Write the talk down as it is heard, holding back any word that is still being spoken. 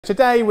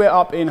Today we're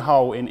up in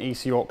Hull in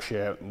East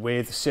Yorkshire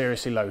with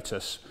Seriously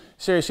Lotus.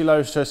 Seriously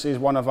Lotus is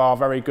one of our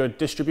very good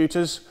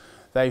distributors.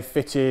 They've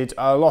fitted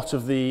a lot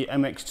of the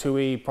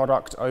MX2E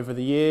product over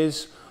the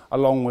years,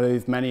 along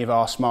with many of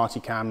our smarty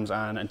cams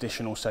and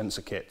additional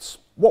sensor kits.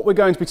 What we're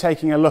going to be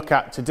taking a look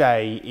at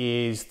today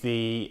is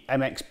the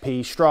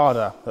MXP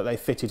Strada that they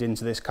fitted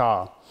into this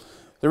car.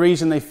 The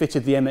reason they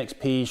fitted the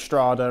MXP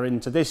Strada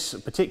into this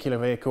particular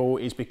vehicle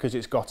is because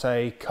it's got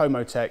a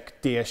Comotec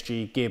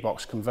DSG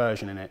gearbox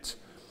conversion in it.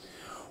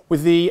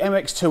 With the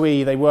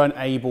MX2E, they weren't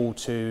able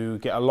to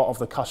get a lot of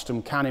the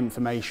custom CAN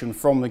information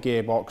from the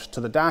gearbox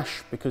to the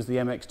dash because the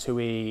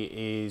MX2E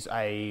is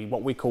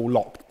what we call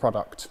locked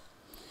product.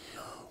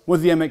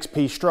 With the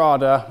MXP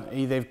Strada,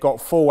 they've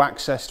got full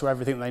access to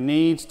everything they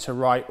need to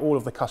write all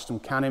of the custom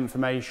CAN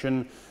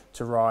information,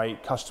 to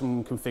write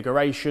custom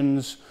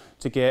configurations,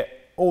 to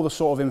get all the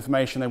sort of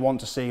information they want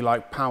to see,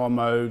 like power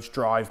modes,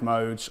 drive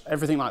modes,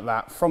 everything like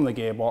that from the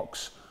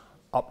gearbox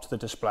up to the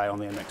display on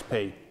the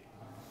MXP.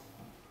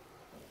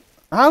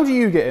 How do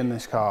you get in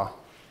this car?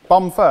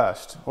 Bum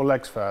first or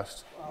legs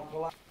first?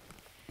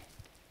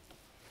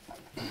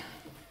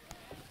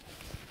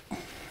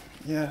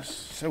 Yes,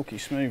 silky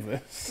smooth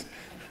this.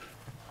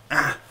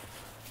 I'm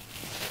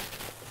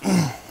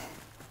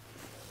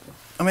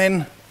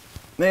in,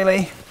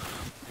 nearly.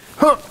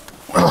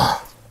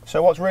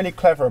 So what's really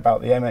clever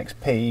about the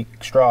MXP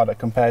Strada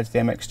compared to the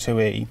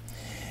MX2E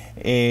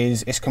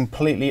is it's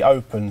completely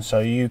open, so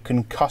you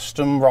can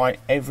custom write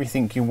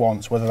everything you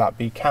want, whether that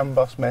be CAN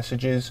bus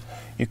messages,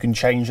 you can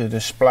change the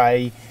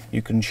display,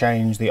 you can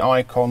change the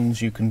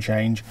icons, you can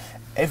change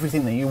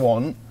everything that you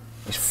want.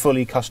 Is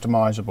fully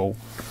customizable.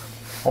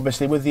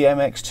 Obviously with the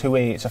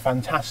MX2E, it's a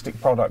fantastic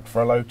product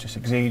for a Lotus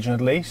Exige at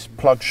least,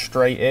 plugs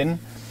straight in,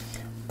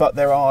 but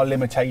there are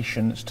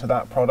limitations to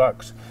that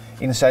product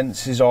in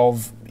senses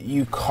of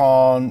you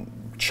can't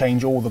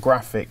change all the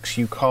graphics,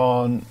 you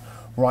can't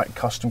write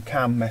custom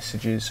CAN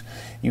messages,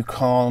 you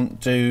can't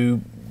do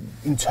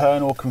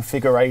internal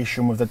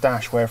configuration with the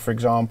dash where, for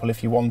example,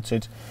 if you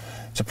wanted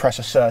to press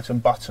a certain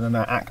button and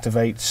that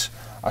activates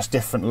a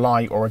different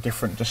light or a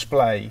different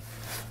display.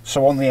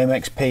 So on the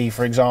MXP,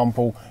 for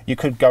example, you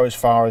could go as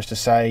far as to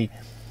say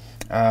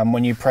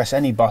when you press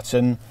any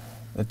button,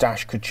 the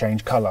dash could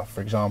change colour, for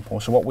example.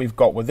 So what we've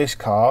got with this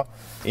car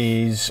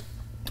is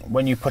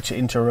when you put it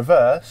into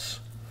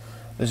reverse,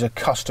 there's a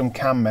custom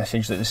CAN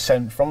message that is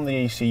sent from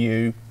the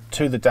ECU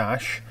to the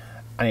dash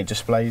and it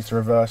displays the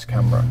reverse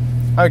camera.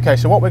 Okay,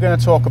 so what we're going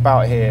to talk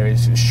about here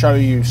is show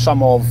you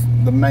some of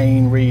the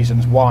main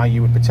reasons why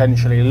you would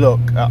potentially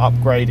look at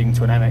upgrading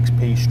to an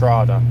MXP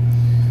Strada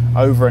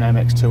over an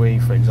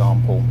MX2E, for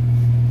example.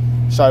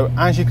 So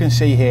as you can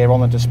see here on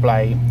the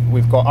display,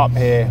 we've got up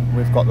here,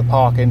 we've got the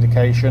park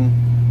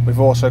indication, we've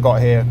also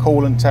got here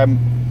coolant temp,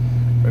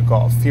 we've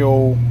got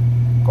fuel,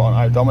 got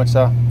an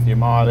odometer for your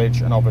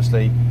mileage, and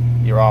obviously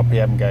your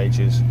RPM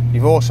gauges.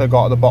 You've also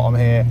got at the bottom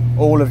here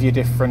all of your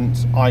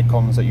different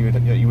icons that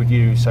you would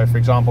use. So for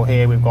example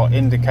here we've got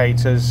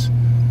indicators,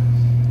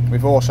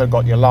 we've also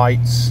got your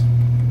lights,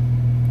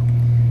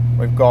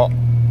 we've got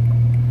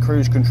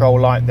cruise control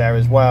light there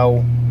as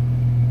well,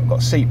 we've got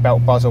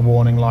seatbelt buzzer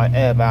warning light,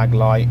 airbag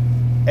light,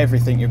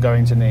 everything you're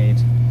going to need.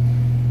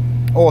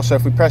 Also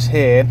if we press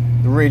here,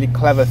 the really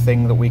clever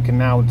thing that we can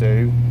now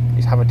do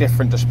is have a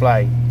different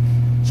display.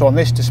 So on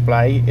this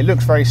display it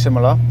looks very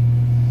similar,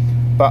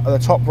 but at the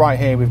top right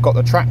here we've got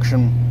the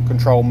traction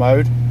control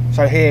mode.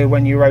 So here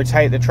when you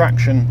rotate the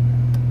traction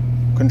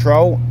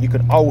control, you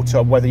can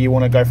alter whether you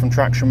want to go from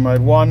traction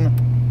mode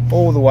 1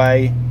 all the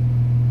way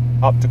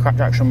up to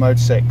traction mode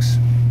 6.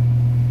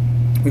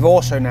 We've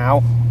also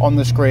now on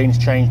the screens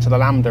changed to the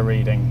lambda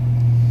reading.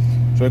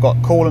 So we've got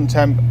coolant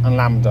temp and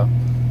lambda.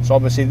 So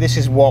obviously this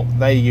is what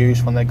they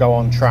use when they go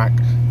on track.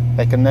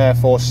 They can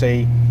therefore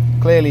see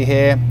clearly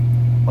here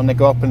when they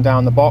go up and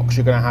down the box,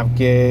 you're going to have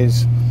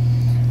gears,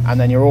 and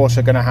then you're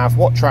also going to have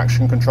what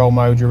traction control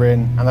mode you're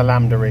in and the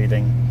lambda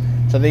reading.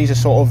 So these are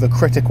sort of the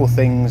critical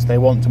things they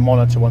want to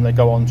monitor when they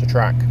go on to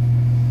track.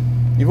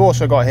 You've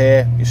also got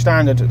here your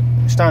standard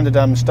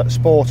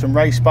sport and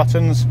race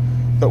buttons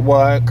that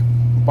work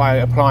by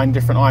applying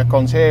different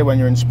icons here when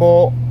you're in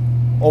sport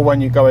or when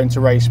you go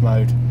into race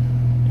mode.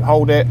 You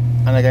hold it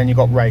and again you've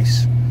got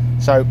race.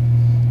 So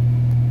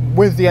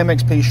with the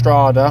MXP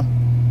Strada,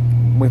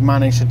 we've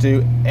managed to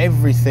do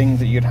everything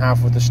that you'd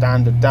have with the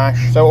standard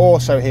dash. So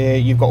also here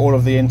you've got all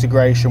of the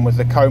integration with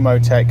the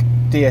Comotec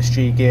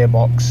DSG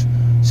gearbox,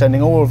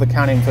 sending all of the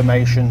CAN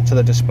information to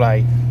the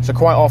display. So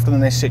quite often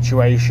in this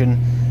situation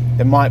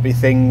there might be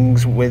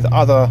things with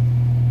other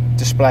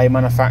display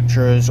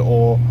manufacturers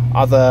or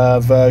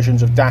other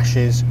versions of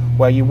dashes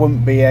where you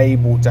wouldn't be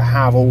able to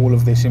have all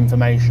of this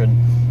information,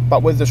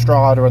 but with the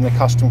Strada and the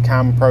custom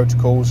CAN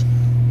protocols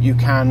you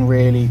can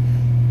really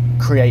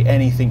create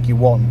anything you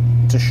want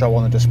to show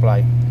on the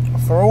display.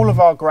 For all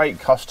of our great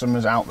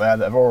customers out there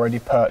that have already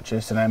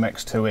purchased an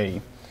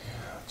MX2E,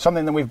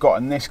 something that we've got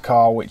in this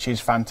car which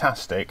is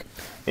fantastic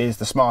is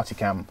the smarty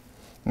cam.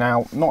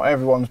 Now not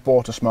everyone's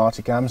bought a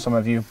smarty cam, some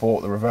of you have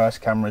bought the reverse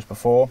cameras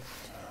before,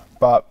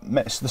 but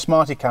the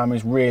SmartyCam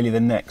is really the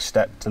next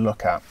step to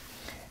look at.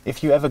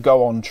 If you ever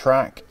go on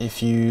track,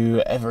 if you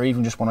ever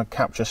even just want to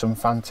capture some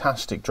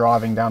fantastic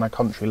driving down a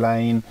country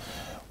lane,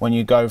 when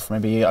you go for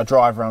maybe a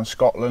drive around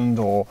Scotland,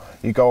 or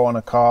you go on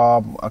a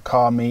car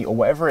meet, or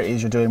whatever it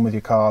is you're doing with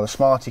your car, the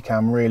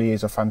SmartyCam really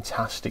is a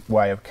fantastic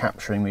way of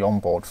capturing the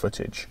onboard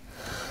footage.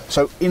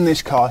 So in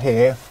this car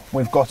here,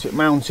 we've got it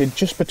mounted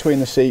just between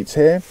the seats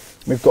here.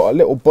 We've got a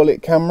little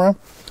bullet camera.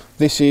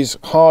 This is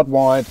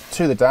hardwired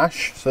to the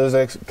dash. So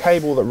there's a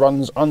cable that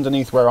runs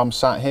underneath where I'm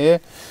sat here,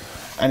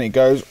 and it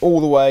goes all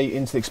the way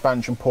into the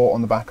expansion port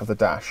on the back of the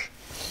dash.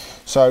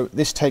 So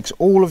this takes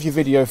all of your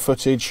video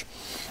footage.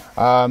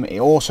 It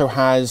also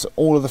has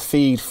all of the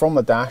feed from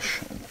the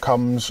dash,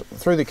 comes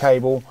through the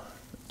cable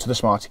to the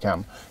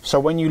SmartyCam. So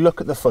when you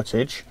look at the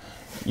footage,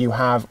 you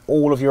have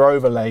all of your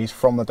overlays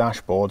from the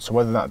dashboard. So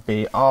whether that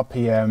be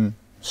RPM,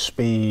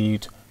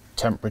 speed,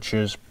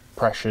 temperatures,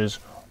 pressures,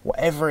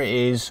 whatever it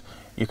is,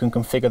 you can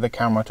configure the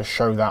camera to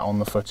show that on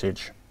the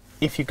footage.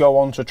 If you go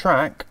onto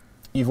track,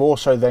 you've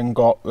also then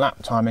got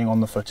lap timing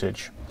on the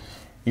footage.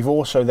 You've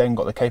also then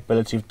got the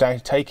capability of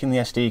taking the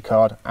SD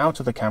card out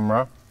of the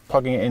camera,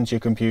 plugging it into your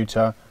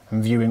computer,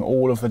 and viewing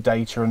all of the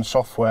data and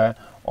software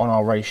on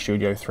our Race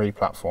Studio 3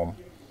 platform.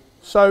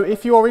 So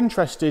if you're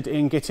interested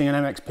in getting an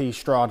MXP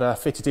Strada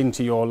fitted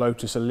into your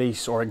Lotus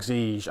Elise or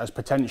Exige as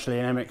potentially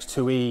an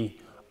MX2E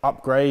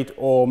upgrade,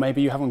 or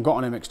maybe you haven't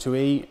got an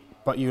MX2E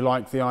but you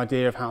like the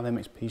idea of how the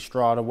MXP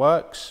Strada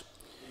works,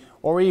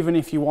 or even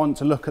if you want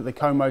to look at the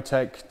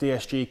Comotech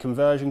DSG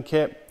conversion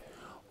kit,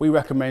 we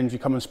recommend you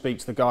come and speak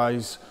to the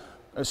guys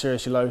at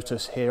Seriously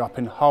Lotus here up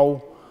in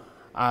Hull,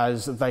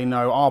 as they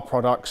know our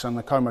products and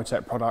the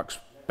Comotech products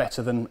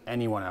better than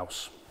anyone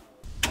else.